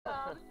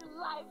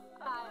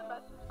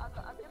Lifestyle. I'm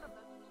gonna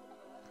message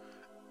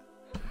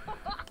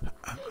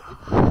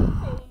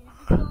you.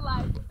 It's a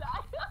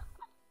lifestyle.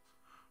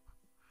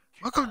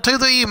 Welcome to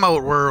the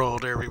emote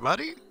world,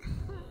 everybody.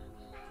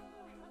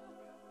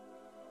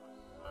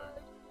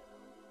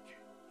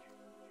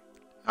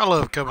 I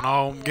love coming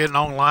home, getting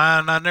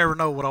online. I never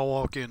know what I'll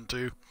walk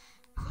into.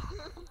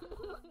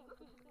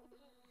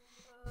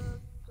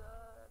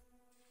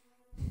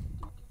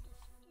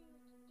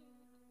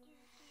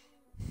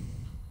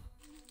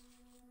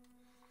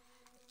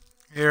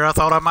 Here, I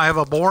thought I might have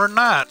a boring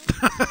night.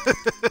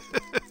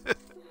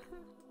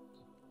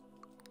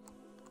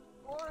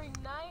 Boring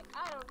night?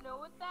 I don't know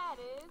what that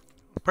is.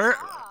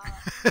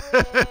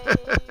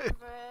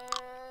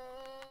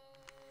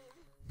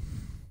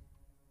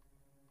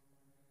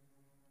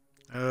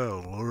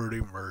 Oh, Lordy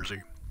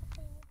mercy.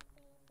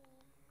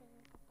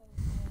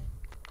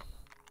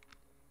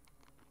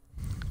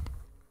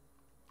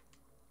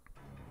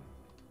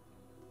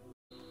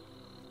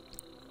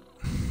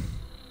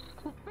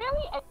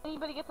 Barely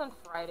anybody gets on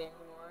Friday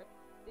anymore.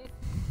 It's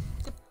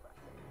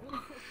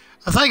depressing.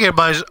 I think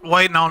everybody's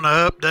waiting on the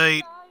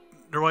update.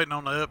 They're waiting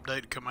on the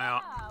update to come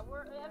out. Yeah,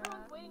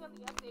 everyone's waiting on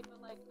the update,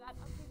 but like that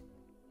update,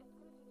 it's gonna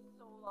take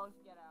so long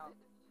to get out.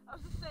 I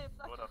was just saying, it's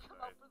not gonna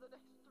come out for the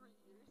next 3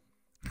 years.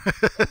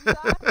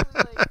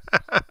 Exactly. Like,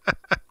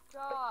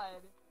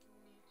 God.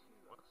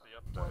 What's the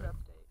update? What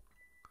update?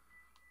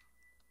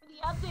 The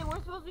update,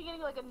 we're supposed to be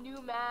getting like a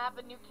new map,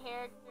 a new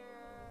character,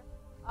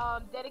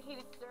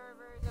 dedicated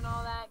servers and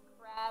all that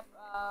crap.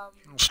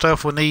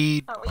 Stuff we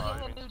need. Oh, we're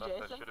getting a new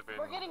Jason.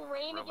 We're getting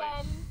rain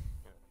again.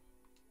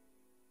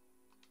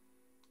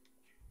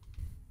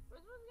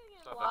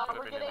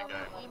 We're getting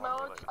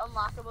emotes,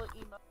 unlockable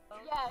emotes.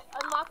 Yeah,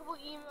 unlockable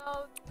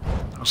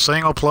emotes. A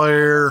single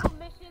player.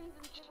 Missions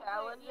and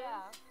challenges.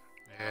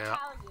 Yeah.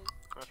 Challenges.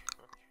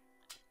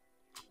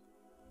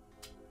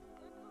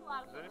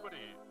 Has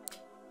anybody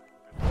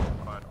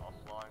tried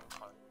offline?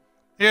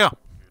 Yeah.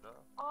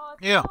 Oh,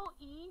 it's Yeah. so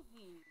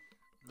easy.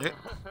 Yeah.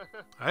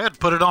 I had to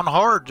put it on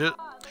hard.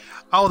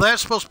 Oh,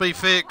 that's supposed to be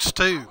fixed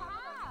too.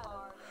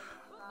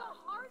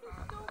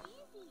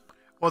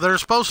 Well, they're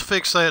supposed to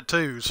fix that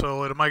too,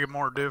 so it'll make it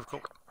more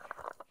difficult.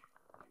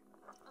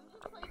 I'm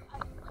just like,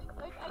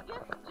 I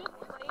guess just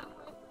playing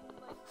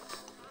with,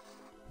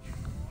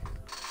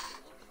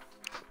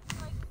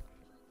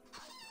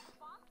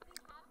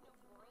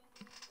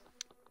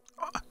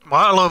 Well,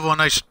 I love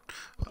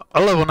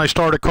when they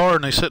start a car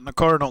and they sit in the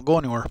car and don't go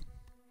anywhere.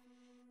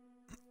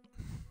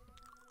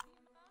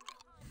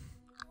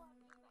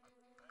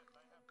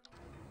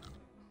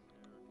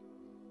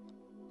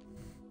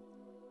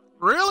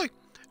 Really?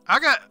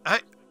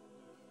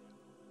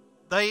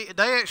 They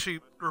actually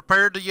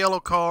repaired the yellow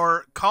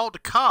car, called the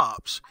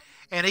cops,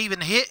 and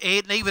even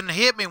hit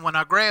me when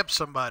I grabbed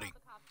somebody.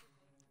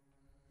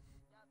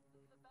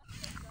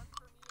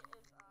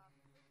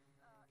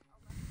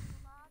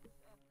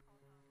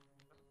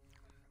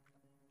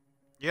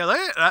 Yeah,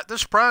 that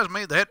surprised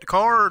me. They had the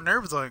car and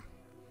everything.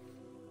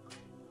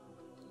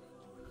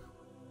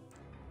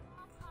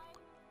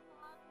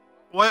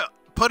 Well,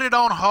 put it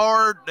on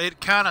hard, it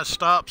kind of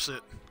stops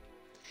it.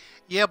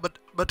 Yeah, but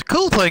the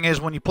cool thing is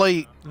when you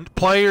play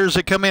players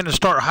that come in and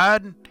start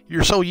hiding,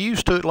 you're so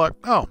used to it, like,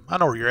 oh, I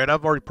know where you're at.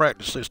 I've already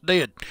practiced this.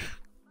 Dead.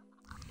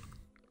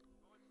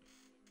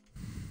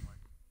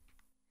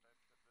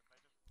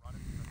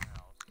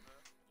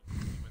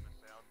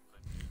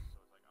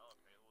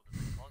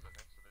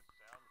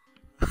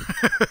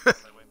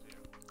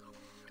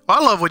 Well, I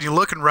love when you're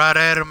looking right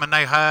at them and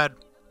they hide.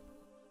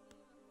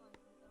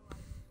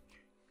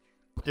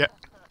 Yeah.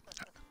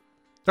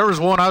 There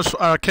was one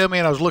I come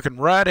in, I was looking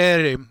right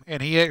at him,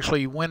 and he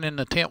actually went in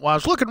the tent while I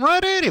was looking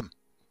right at him.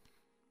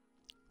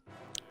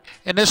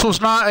 And this was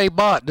not a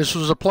bot, this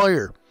was a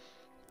player.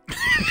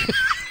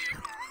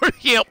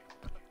 Yep.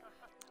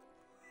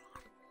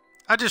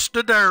 I just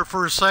stood there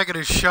for a second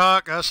in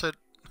shock. I said,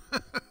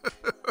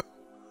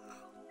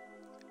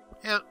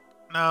 yeah,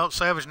 no,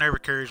 Savage never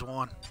carries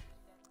one.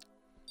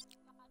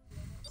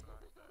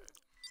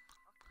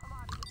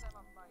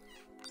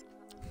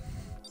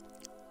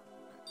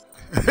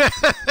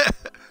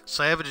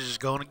 Savage is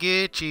gonna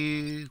get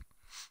you.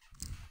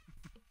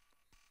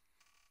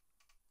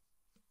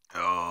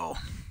 Oh.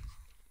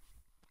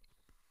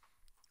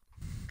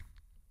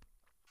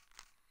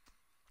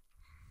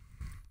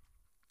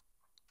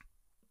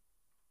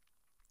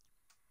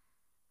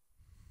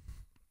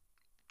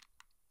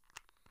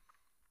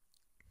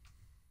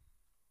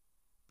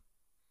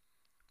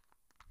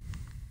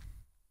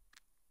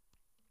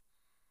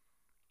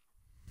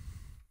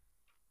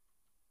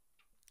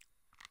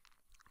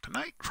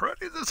 Tonight,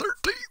 Friday the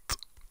 13th.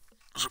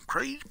 Some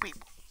crazy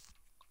people.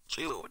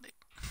 See you later.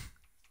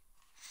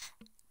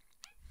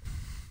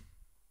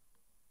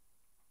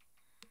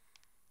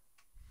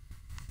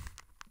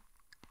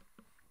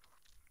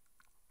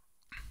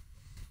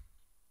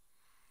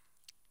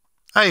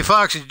 Hey,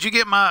 Foxy, did you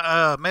get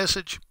my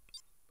message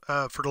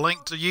for the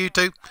link to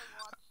YouTube?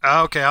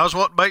 Okay, I was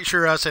wanting to make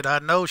sure. I said, I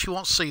know she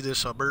wants to see this,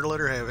 so I better let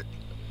her have it.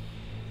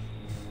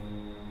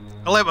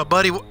 I let my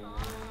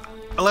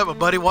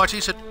buddy watch.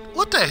 He said,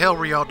 "What the hell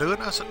were y'all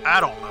doing?" I said, "I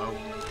don't know."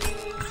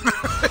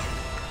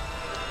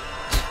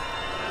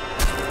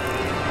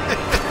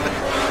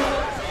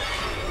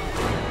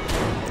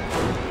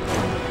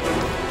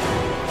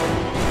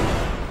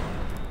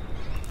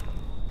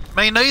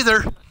 Me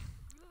neither.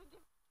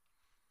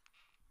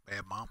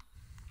 Bad mom.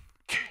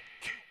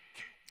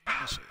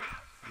 Let's see.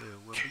 Yeah,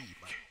 we'll be,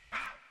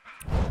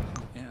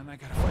 Yeah, and I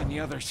gotta find the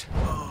others.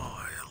 oh,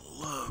 I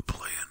love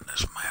playing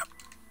this map.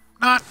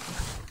 Not.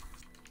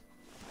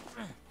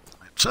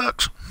 It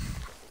sucks.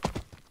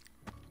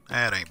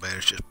 That ain't bad.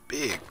 It's just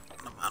big.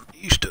 I'm not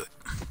used to it.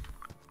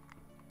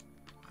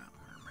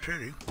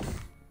 City.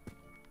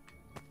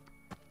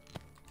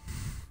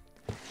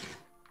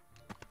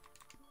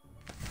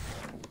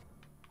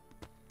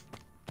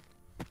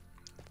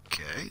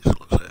 Okay, so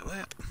let's have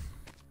that.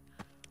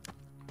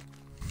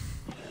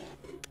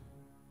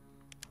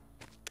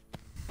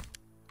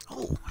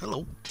 Oh,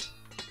 hello.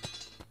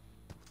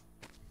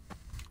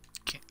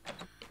 Can't.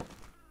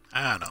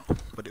 I know,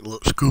 but it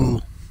looks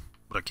cool.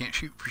 But I can't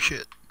shoot for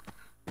shit.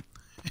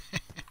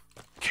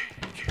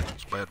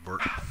 It's bad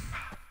work.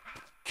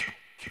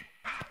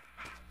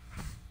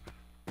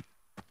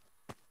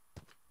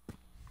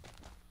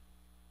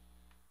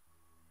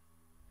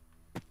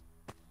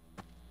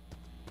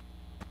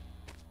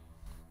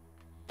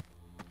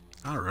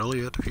 I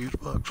really had to fuse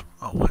bugs.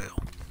 Oh hell.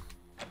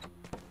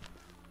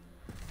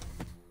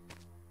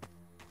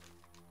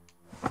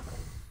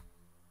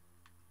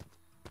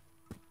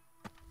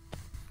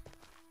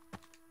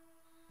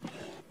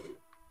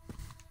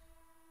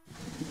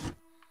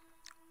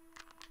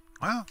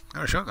 Well,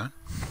 got a shotgun.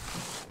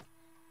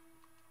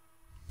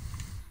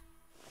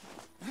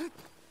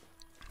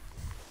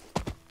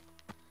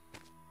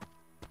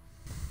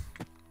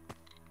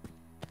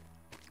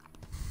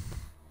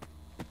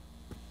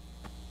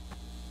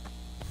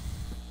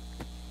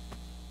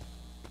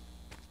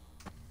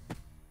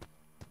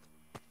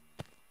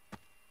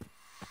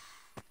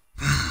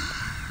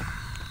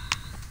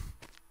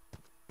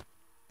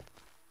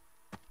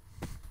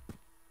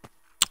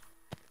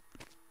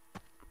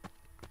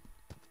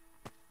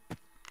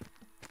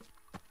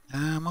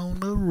 I'm on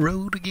the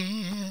road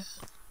again.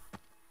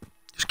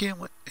 Just can't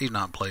wait. He's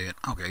not playing.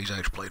 Okay, he's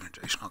actually playing it,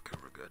 Jason. Okay,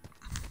 we're good.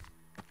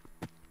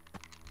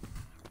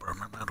 But I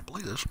remember how to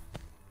play this.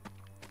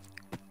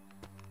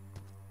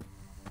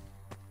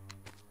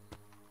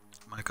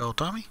 Am I call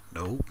Tommy?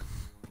 No.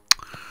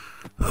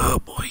 Oh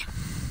boy.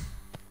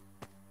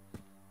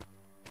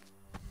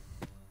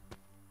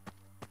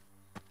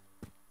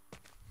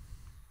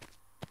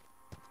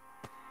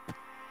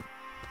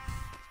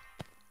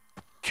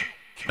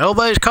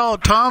 Nobody's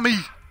called Tommy.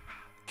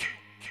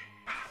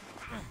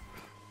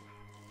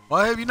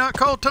 Why have you not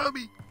called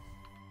Tommy?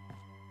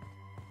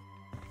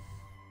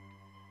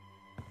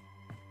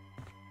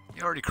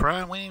 You already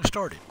crying when you even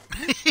started.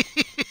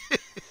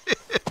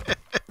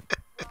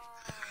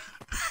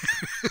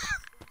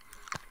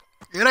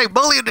 It ain't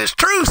bullying, it's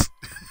truth.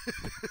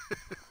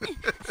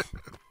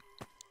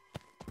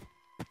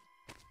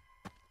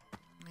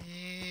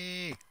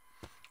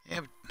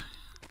 Yeah.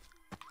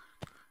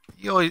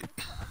 You always...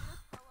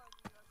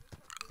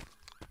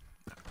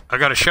 I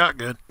got a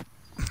shotgun.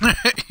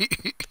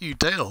 You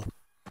tell.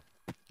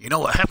 You know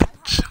what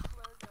happens.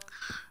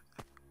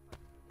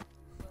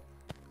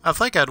 I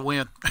think I'd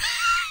win.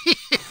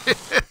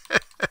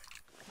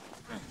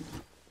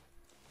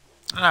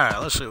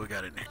 Alright, let's see what we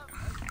got in here.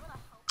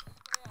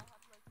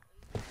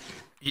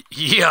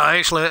 Yeah,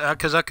 actually,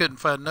 because I couldn't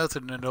find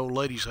nothing in the old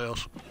lady's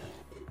house.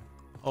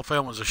 All I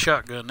found was a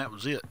shotgun, that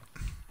was it.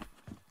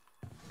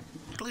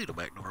 Leave the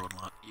back door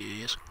unlocked.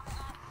 Yes.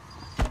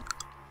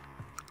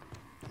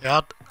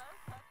 Yeah,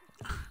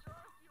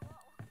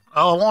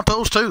 oh, I want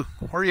those too.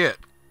 Where you at?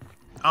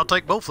 I'll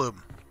take both of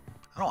them.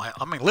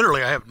 I mean,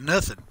 literally, I have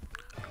nothing.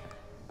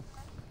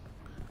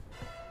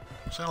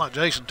 Sound like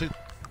Jason too.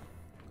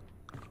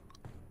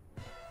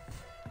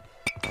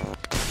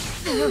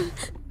 Oh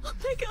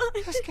my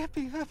god. This can't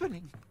be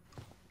happening.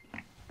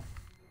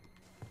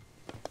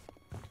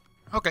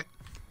 Okay.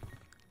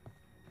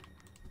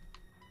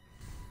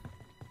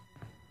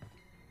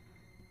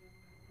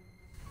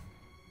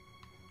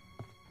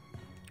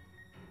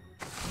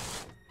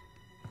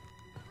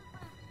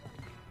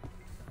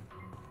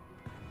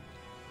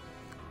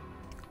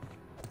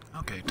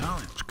 Okay,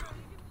 Tommy, let's go.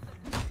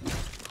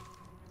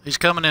 He's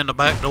coming in the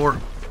back door.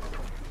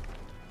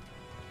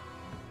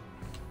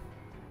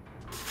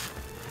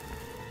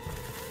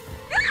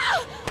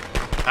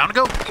 Time to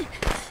go.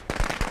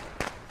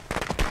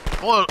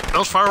 Boy,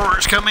 those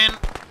fireworks come in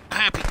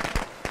happy.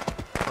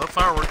 Love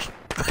fireworks.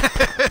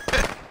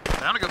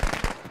 Time to go.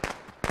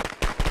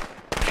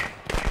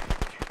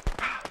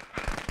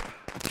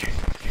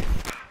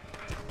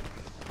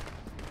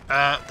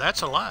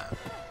 That's a lie.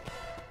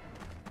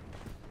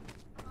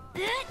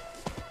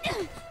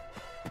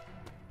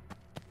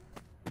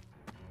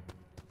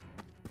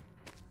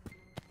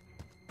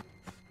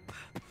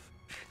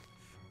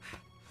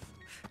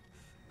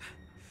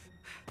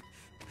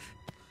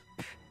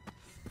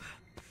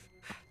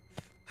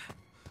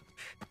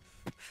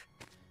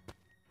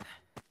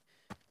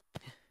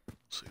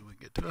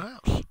 to the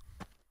house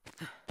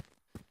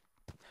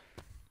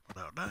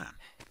without dying.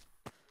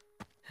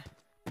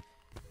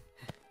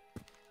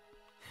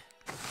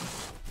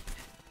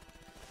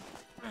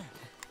 Okay,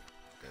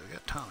 we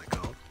got Tommy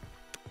called.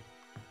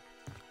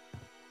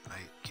 I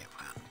can't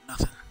find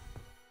nothing.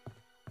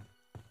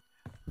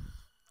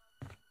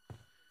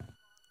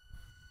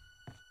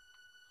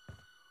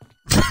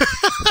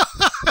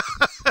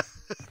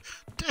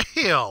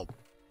 Damn.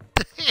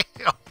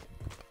 Damn.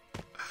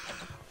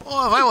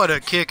 Well, if I would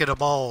have kicked the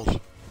balls.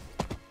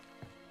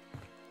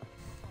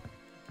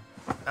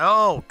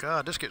 Oh,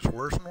 God, this gets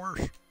worse and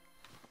worse.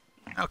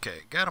 Okay,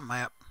 got a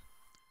map.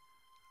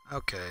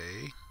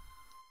 Okay.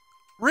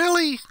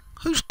 Really?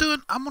 Who's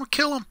doing? I'm going to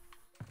kill him.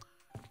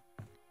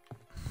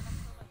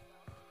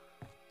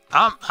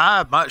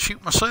 I might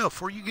shoot myself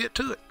before you get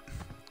to it.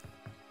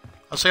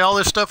 I see all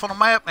this stuff on the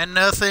map and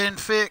nothing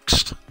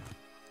fixed.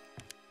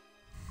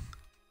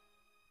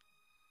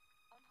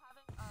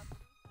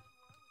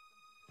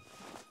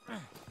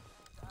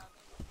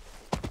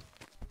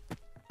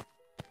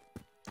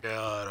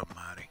 God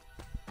almighty.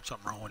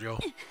 Something wrong with y'all.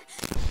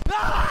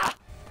 Oh.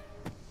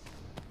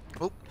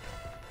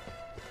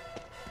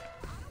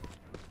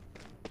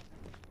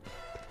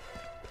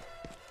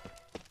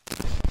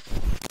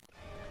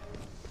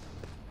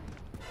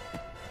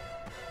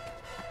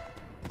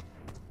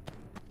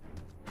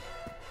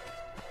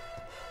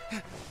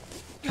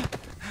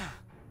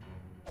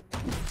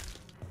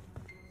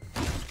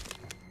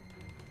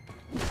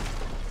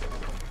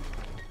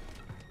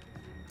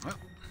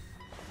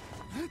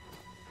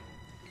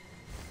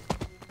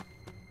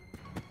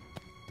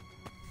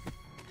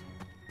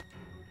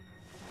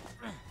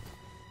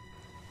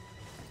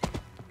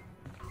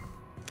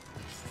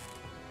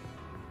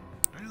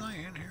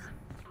 Anything in here?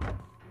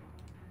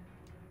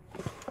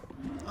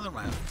 Other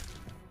map.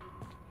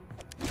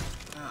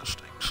 That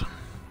stinks.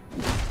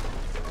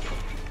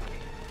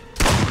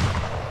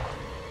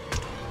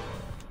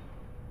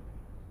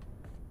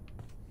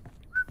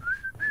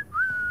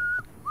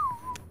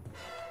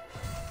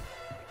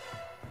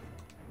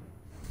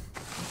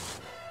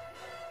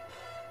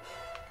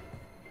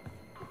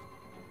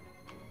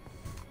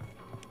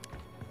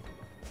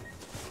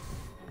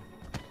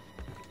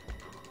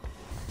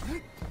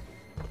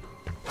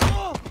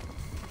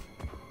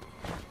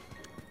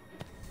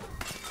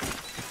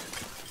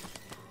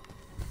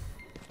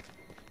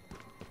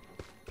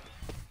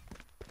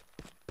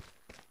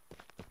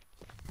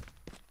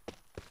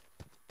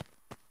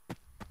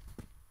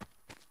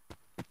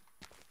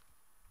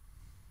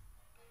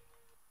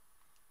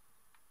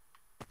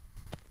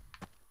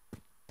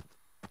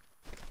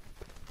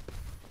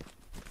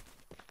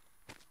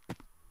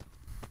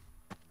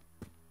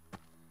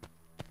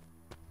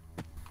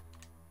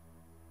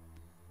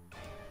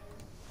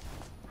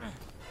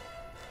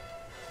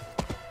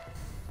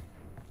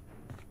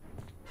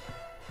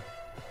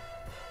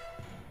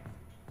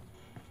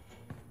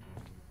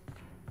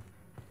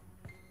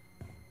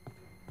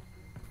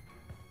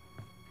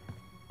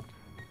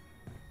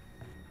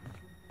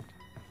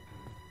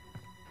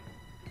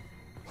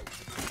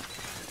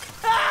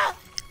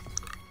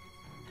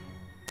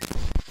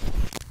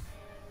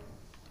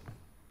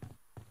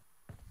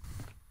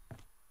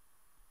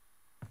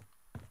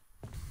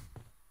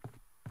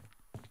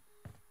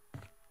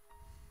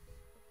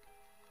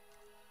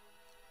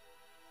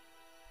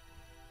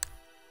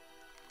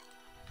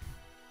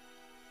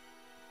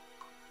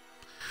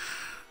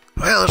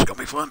 Well, this is going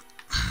to be fun.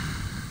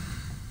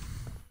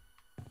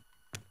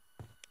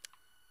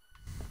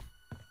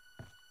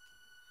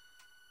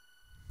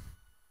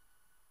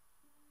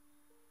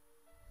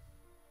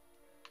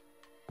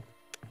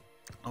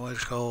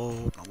 Nobody's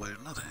cold, nobody's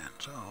nothing,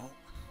 so...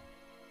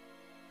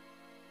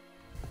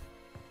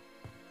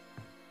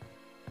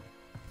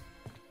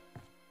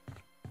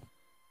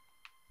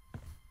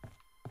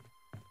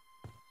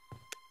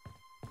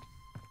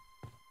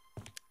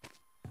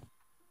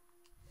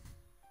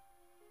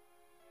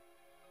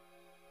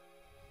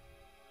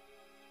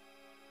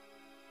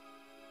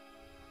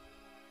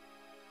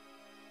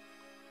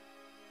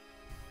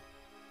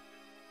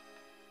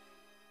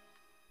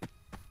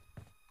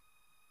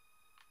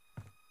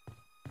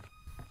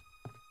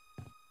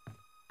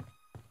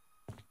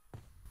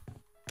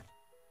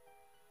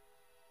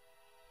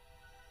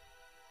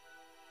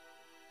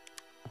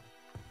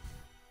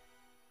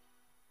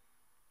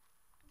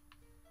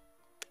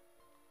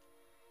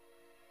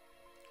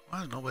 Why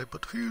does nobody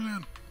put the fuse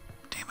in?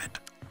 Damn it.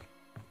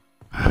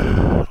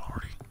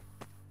 Lordy.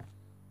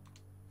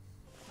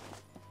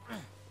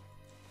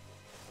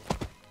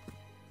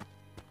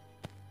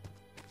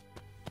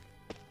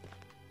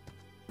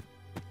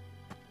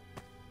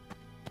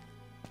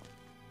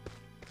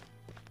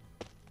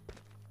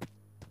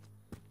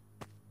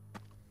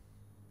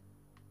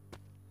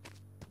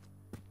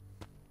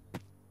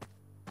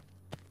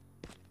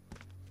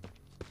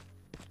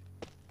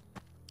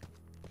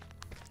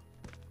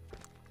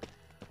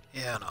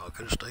 Yeah, no, I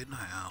could have stayed in the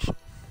house. What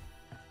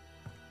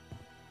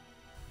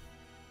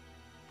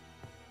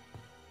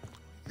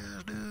you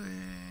guys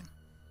doing?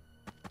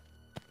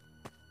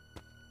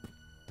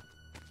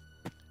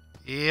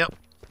 Yep.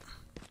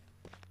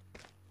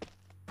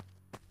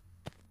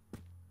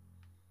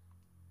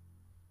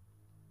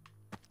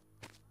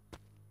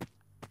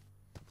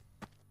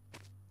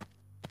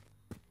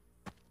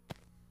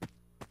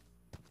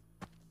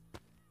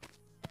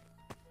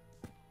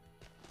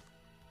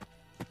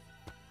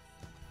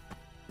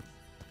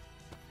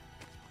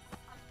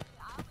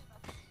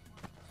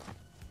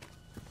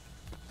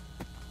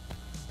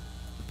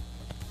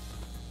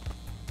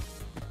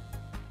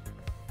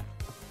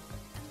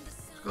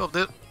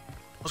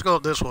 Let's go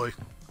up this way.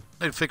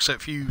 Need to fix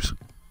that fuse.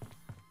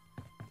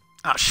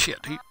 Ah, shit.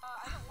 I don't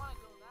want to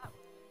go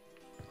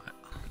that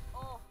way.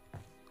 Oh.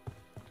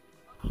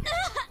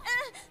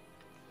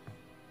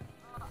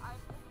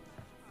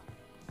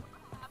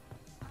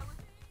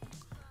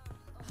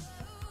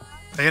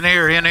 In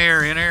here, in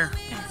here, in here.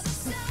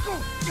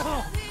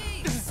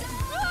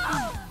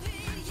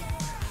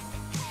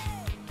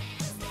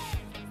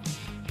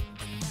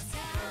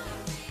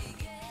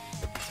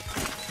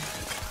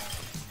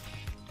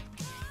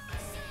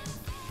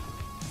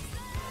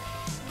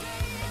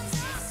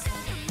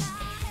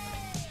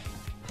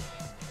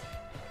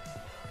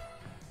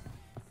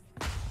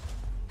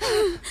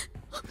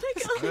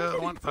 Yeah,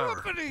 it went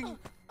power.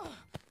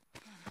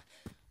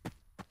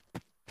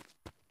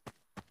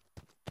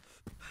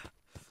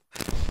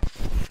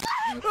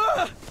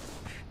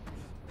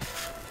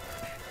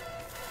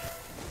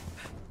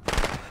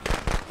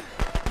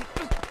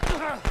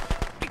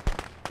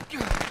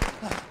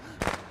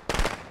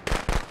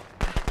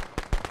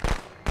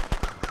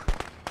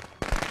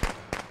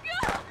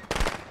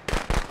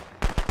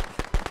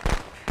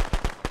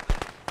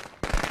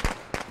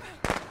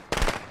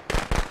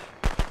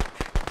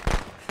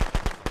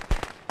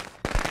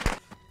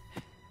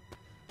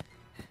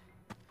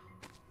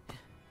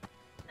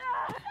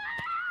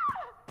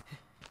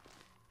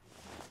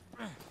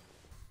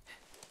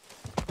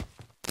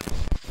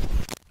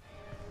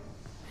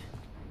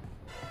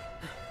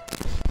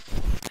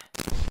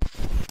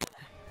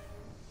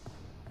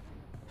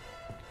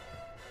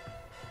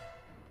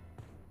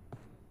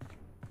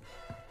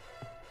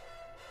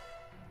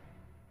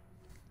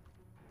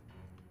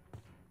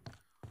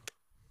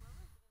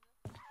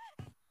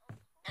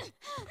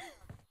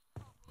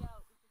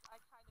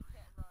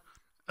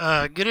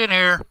 Get in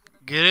here.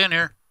 Get in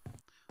here.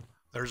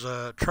 There's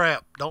a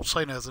trap. Don't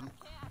say nothing.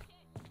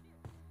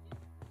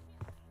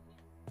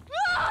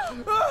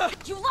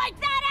 You like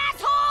that,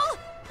 asshole?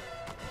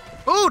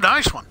 Ooh,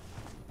 nice one.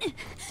 There's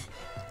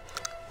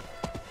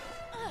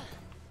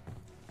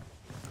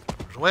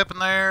a weapon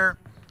there.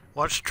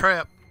 Watch the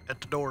trap at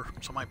the door.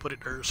 Somebody put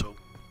it there, so.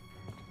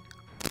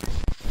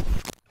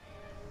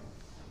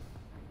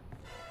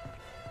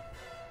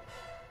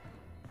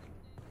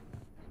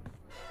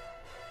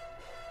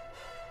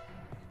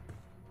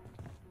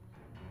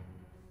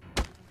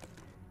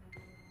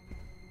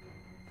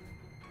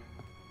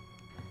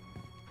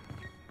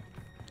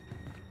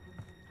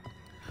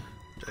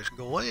 Jason,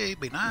 go away.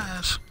 Be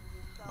nice.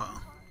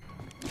 Well.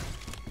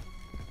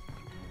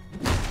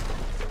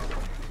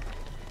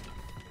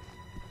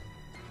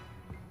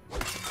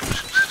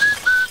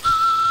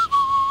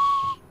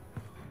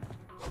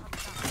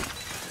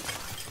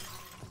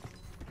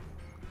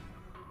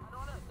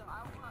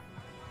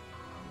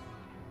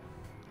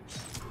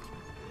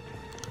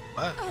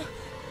 What?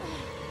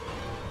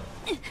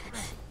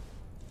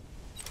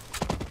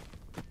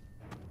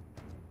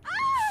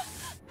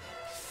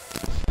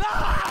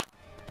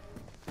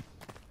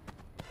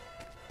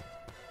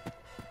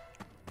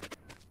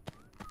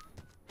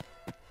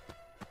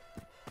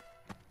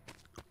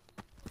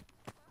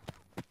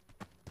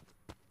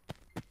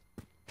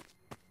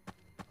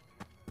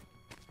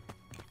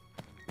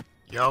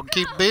 Y'all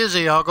keep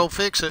busy, I'll go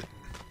fix it.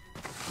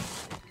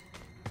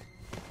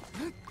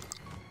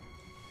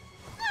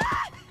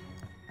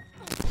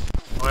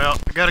 Well,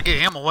 I gotta get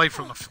him away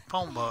from the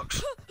phone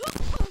box.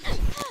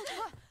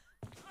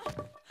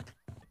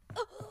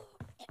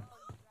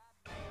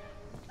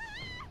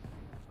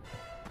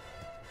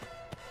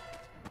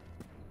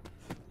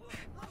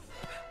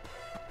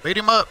 Beat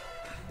him up.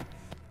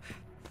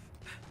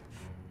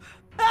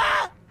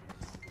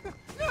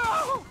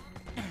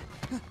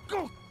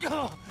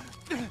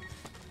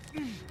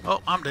 Oh,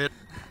 I'm dead.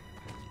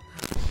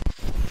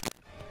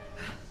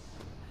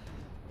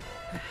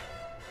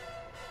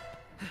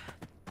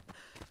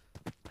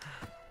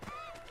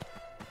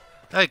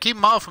 Hey, keep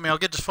him off of me. I'll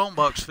get this phone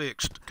box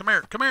fixed. Come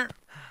here. Come here.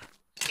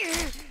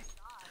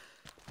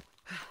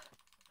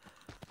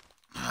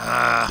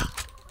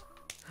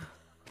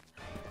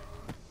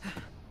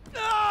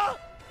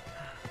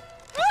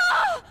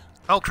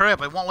 Oh,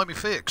 crap. It won't let me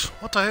fix.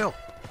 What the hell?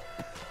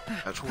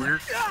 That's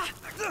weird.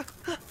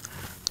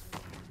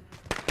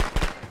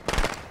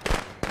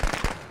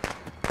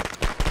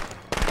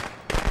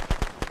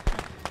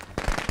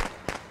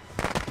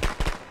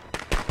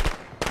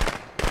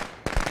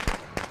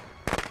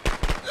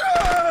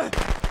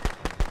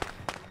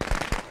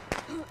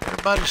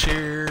 Everybody's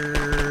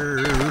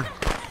here.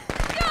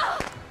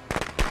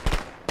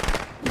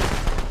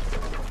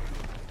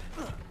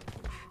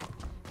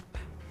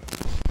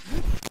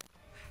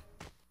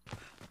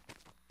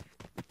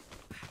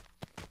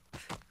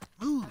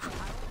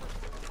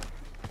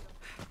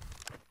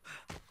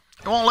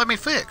 won't let me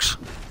fix.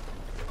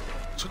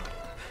 It's a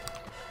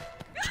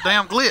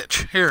damn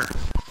glitch. Here.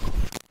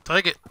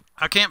 Take it.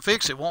 I can't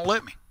fix it. Won't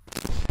let me.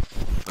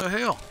 What the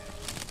hell?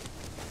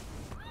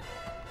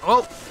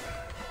 Oh.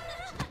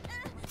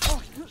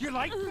 Oh, you're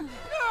like... No!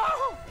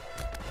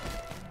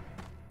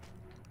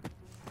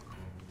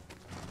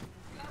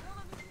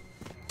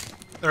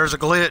 There's a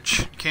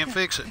glitch. You can't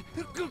fix it.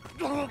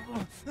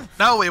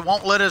 No, it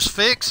won't let us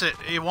fix it.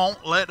 It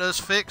won't let us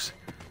fix it.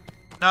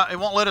 No, it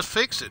won't let us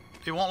fix it.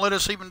 It won't let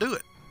us even do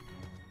it.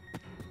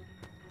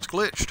 It's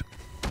glitched.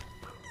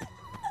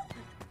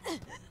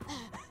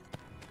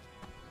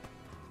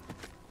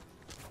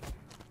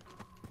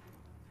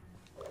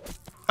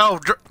 Oh,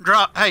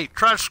 drop. Hey,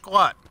 try to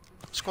squat.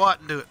 Squat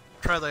and do it.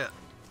 Try that.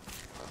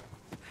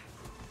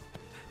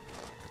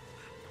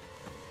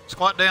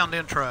 Squat down,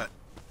 then try it.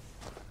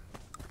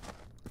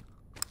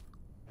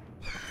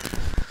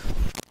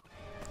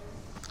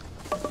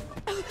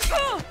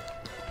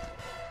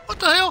 What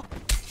the hell?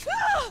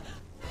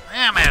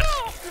 Damn it.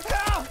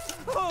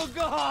 Oh,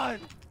 God!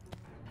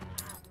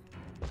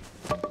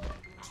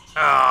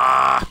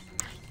 Ah.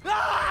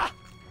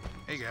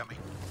 He got me.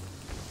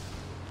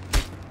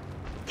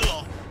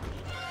 Damn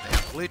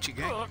glitchy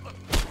game.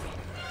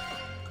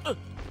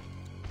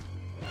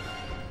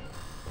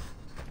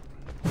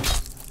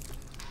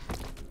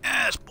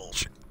 That's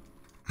bullshit.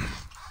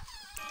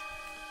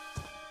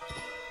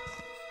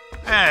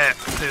 That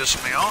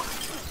pissed me off.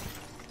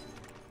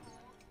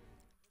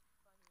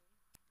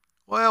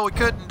 Well, we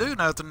couldn't do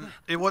nothing.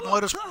 It wouldn't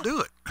let us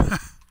do it.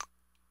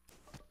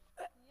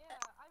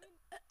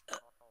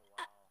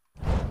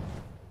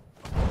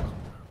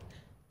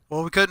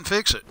 Well, we couldn't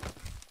fix it.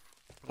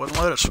 Wouldn't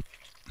let us.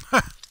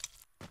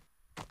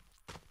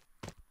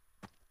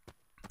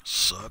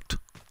 Sucked.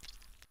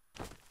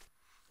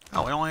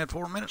 Oh, we only had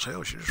 4 minutes. Hell,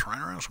 we should just ran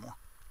around some more.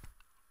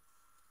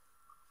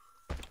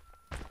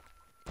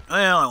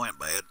 Well, it went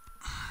bad.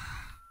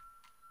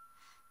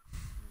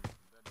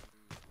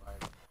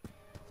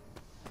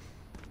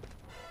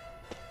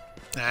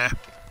 Nah.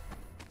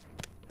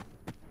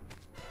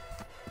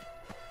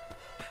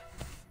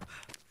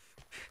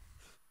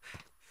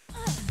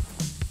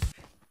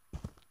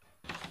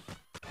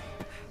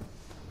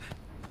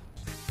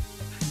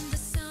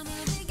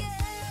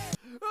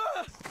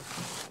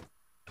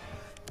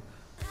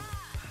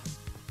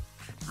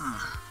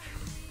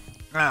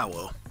 Ah,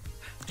 well.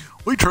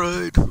 We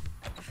tried.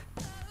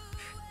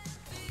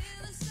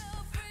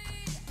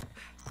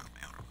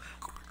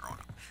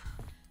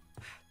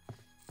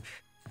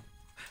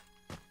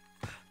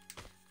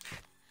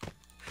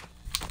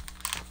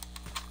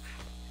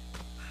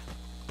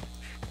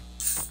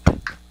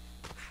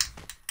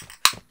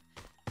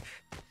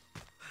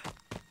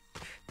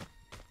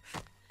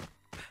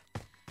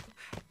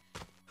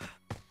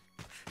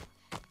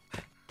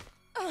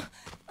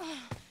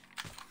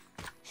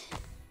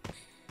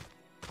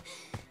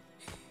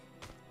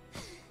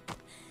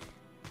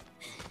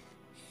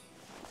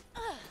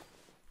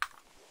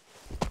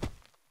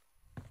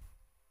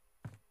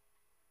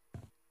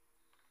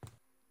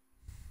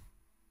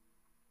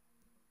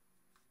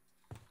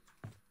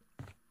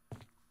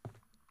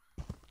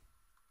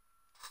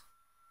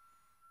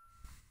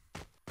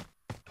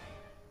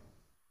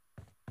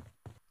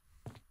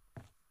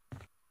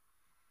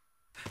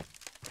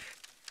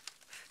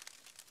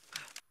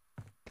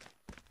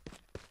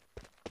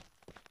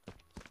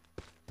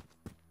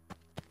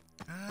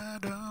 I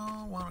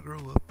don't want to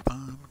grow up.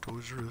 I'm a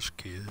Toys R Us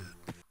kid.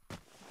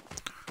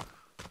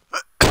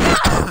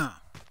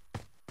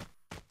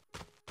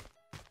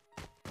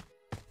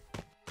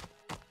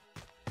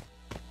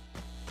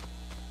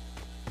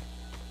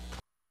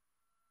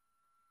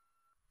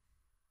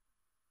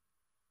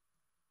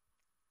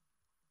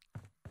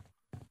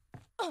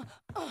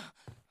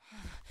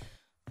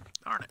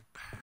 Darn it.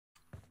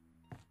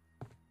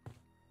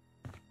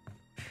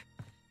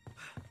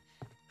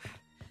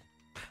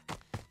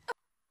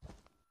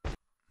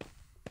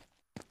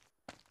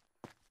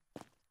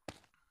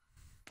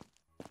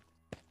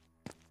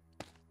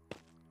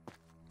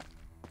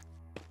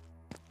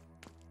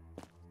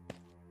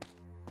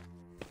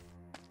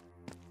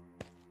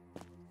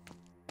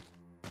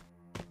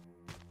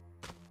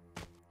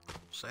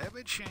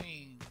 Savage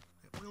Shane.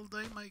 Will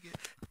they make it?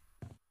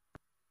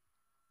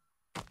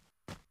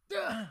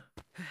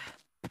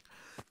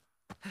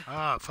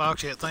 Ah,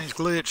 Foxy, that thing's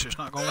glitched. It's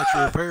not going to let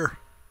you repair.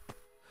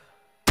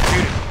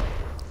 Shoot it.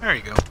 There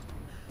you go.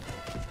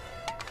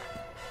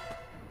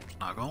 It's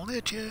not going to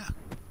let you.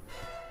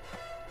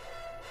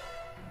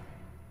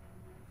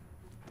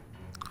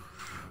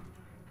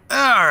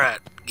 Alright.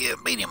 Yeah,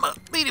 beat him up.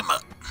 Beat him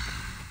up.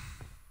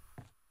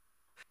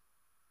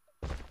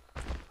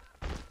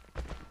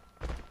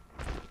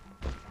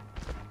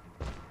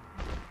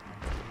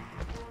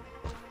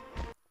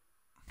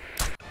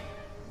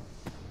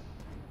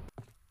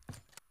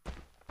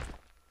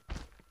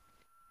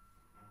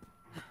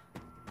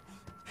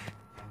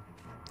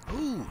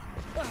 Ooh.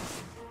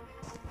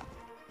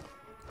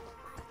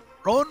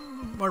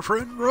 Run, my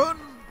friend, run.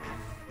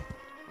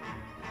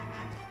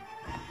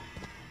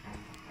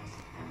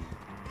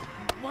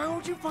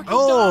 you fucking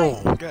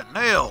Oh, die? got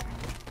nailed.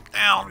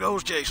 Down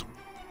goes Jason.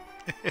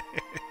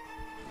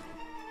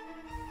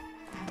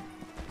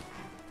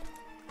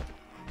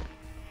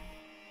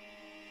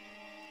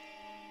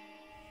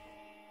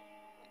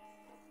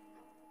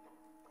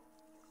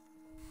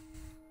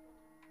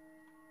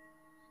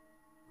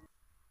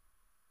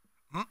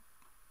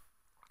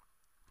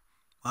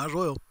 Might as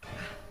well.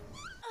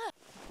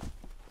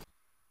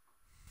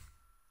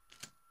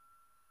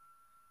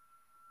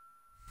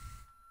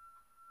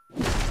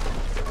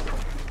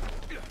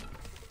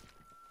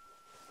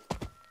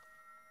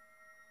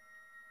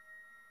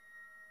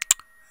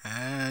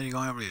 And you're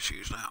gonna have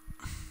issues now.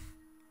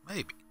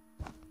 Maybe.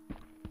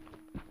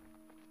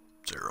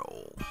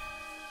 0.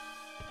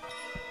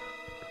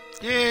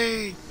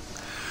 Yay!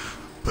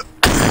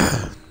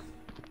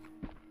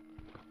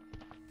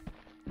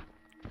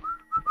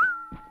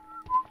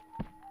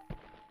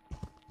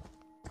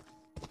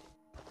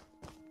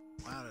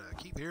 I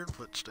keep hearing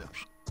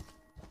footsteps.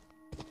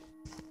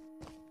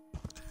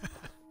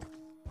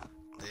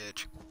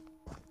 Glitch.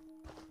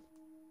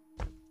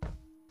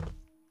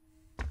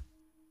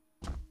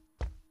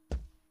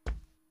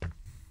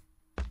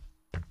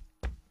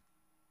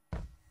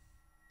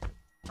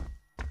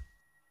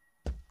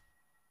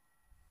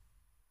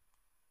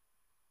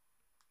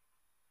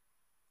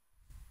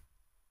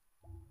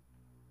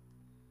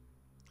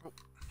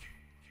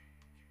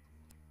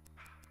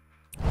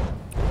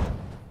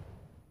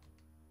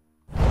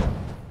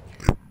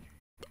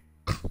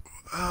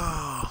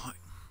 Oh,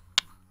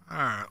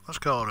 alright, let's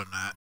call it a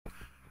night.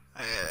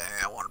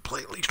 I want to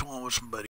play at least one with somebody.